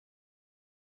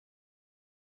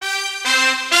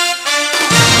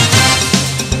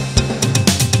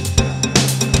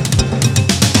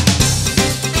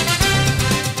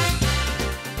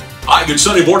good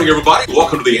Sunday morning, everybody.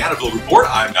 Welcome to the Annaville Report.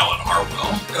 I'm Alan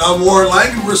Harwell. And I'm Warren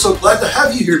Lang, and we're so glad to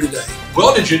have you here today.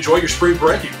 Well, did you enjoy your spring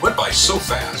break? It went by so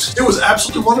fast. It was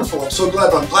absolutely wonderful. I'm so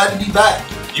glad. I'm glad to be back.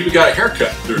 You got a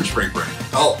haircut during spring break.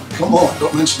 Oh, come on.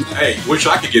 Don't mention that. Hey, wish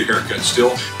I could get haircuts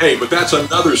still. Hey, but that's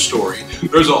another story.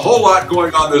 There's a whole lot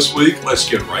going on this week. Let's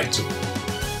get right to it.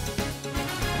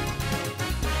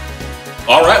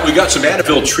 All right, we got some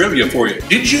Annaville trivia for you.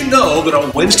 Did you know that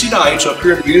on Wednesday nights up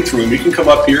here in the youth room, you can come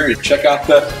up here and check out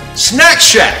the Snack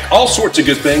Shack? All sorts of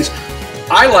good things.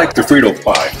 I like the Frito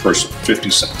pie, personally, 50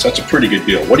 cents. That's a pretty good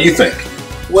deal. What do you think?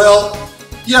 Well,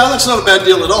 yeah, that's not a bad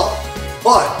deal at all.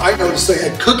 But I noticed they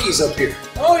had cookies up here.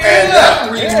 Oh, yeah. And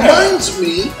that reminds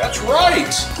me. That's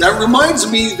right. That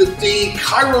reminds me that the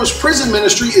Kairos Prison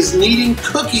Ministry is needing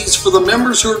cookies for the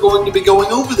members who are going to be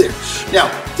going over there. Now,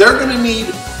 they're going to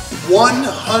need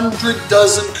 100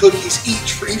 dozen cookies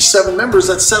each for each 7 members.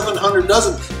 That's 700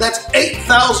 dozen. That's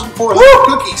 8,400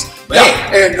 cookies.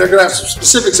 Yeah, and they're going to have some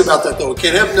specifics about that, though. It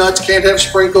can't have nuts, can't have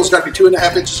sprinkles, got to be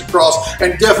 2.5 inches across,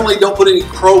 and definitely don't put any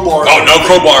crowbars. Oh, no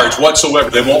crowbars whatsoever.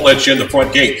 They won't let you in the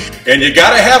front gate. And you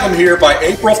got to have them here by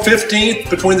April 15th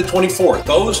between the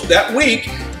 24th. That week,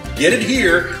 get it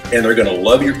here, and they're going to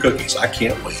love your cookies. I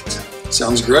can't wait.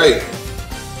 Sounds great.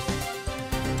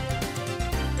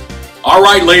 All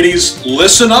right, ladies,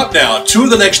 listen up now. 2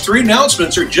 of the next 3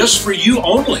 announcements are just for you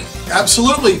only.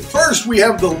 Absolutely. First, we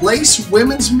have the Lace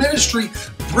Women's Ministry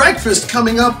breakfast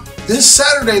coming up this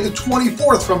Saturday, the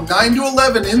 24th, from 9 to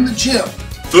 11 in the gym.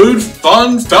 Food,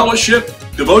 fun, fellowship,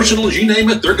 devotionals, you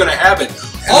name it, they're going to have it.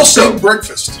 And also,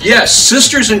 breakfast. Yes,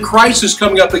 Sisters in Christ is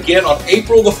coming up again on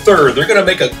April the 3rd. They're going to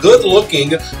make a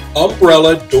good-looking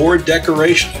umbrella door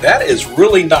decoration. That is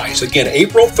really nice. Again,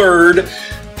 April 3rd.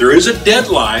 There is a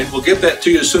deadline. We'll get that to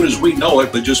you as soon as we know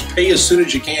it, but just pay as soon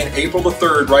as you can. April the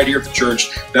 3rd, right here at the church.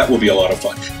 That will be a lot of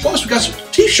fun. Plus, we've got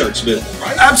some t-shirts available,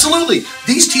 right? Absolutely.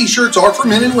 These t-shirts are for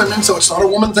men and women, so it's not a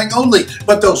woman thing only.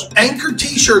 But those anchor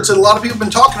t-shirts that a lot of people have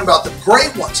been talking about, the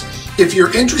great ones, if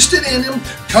you're interested in them,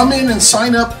 come in and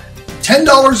sign up.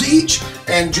 $10 each,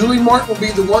 and Julie Martin will be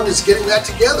the one that's getting that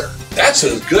together. That's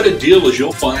as good a deal as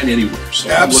you'll find anywhere. So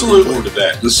absolutely. I'm looking forward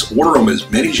to that. Let's order them as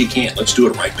many as you can. Let's do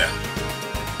it right now.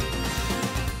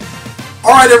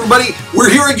 All right, everybody,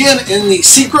 we're here again in the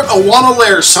secret Awana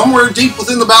lair, somewhere deep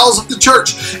within the bowels of the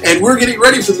church, and we're getting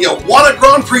ready for the Awana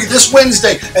Grand Prix this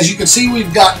Wednesday. As you can see,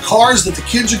 we've got cars that the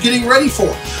kids are getting ready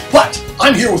for. But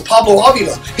I'm here with Pablo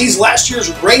Avila. He's last year's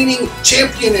reigning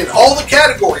champion in all the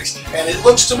categories, and it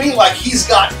looks to me like he's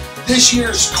got this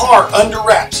year's car under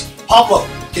wraps. Pablo,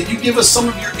 can you give us some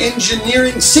of your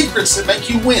engineering secrets that make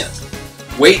you win?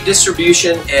 Weight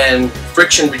distribution and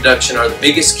friction reduction are the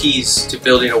biggest keys to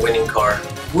building a winning car.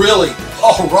 Really?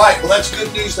 All right. Well, that's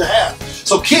good news to have.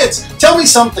 So, kids, tell me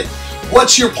something.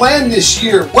 What's your plan this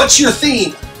year? What's your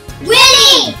theme?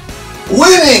 Winning!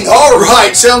 Winning! All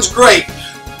right. Sounds great.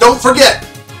 Don't forget,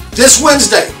 this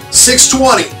Wednesday,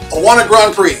 6:20, Awana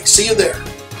Grand Prix. See you there.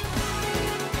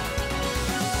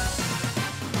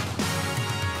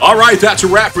 All right, that's a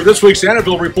wrap for this week's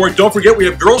Annaville Report. Don't forget, we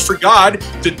have Girls for God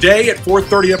today at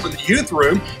 4:30 up in the youth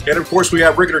room. And, of course, we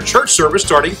have regular church service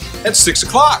starting at 6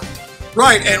 o'clock.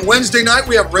 Right, and Wednesday night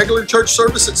we have regular church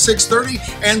service at 6:30,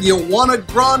 and the Awana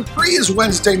Grand Prix is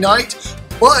Wednesday night.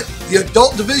 But the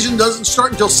adult division doesn't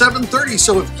start until 7:30,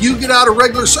 so if you get out of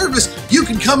regular service, you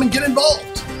can come and get involved.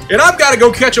 And I've got to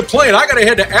go catch a plane. I got to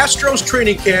head to Astros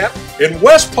training camp in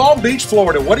West Palm Beach,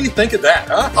 Florida. What do you think of that,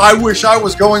 huh? I wish I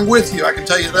was going with you, I can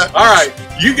tell you that. All right,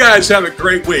 you guys have a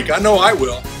great week. I know I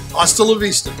will. Hasta la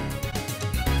vista.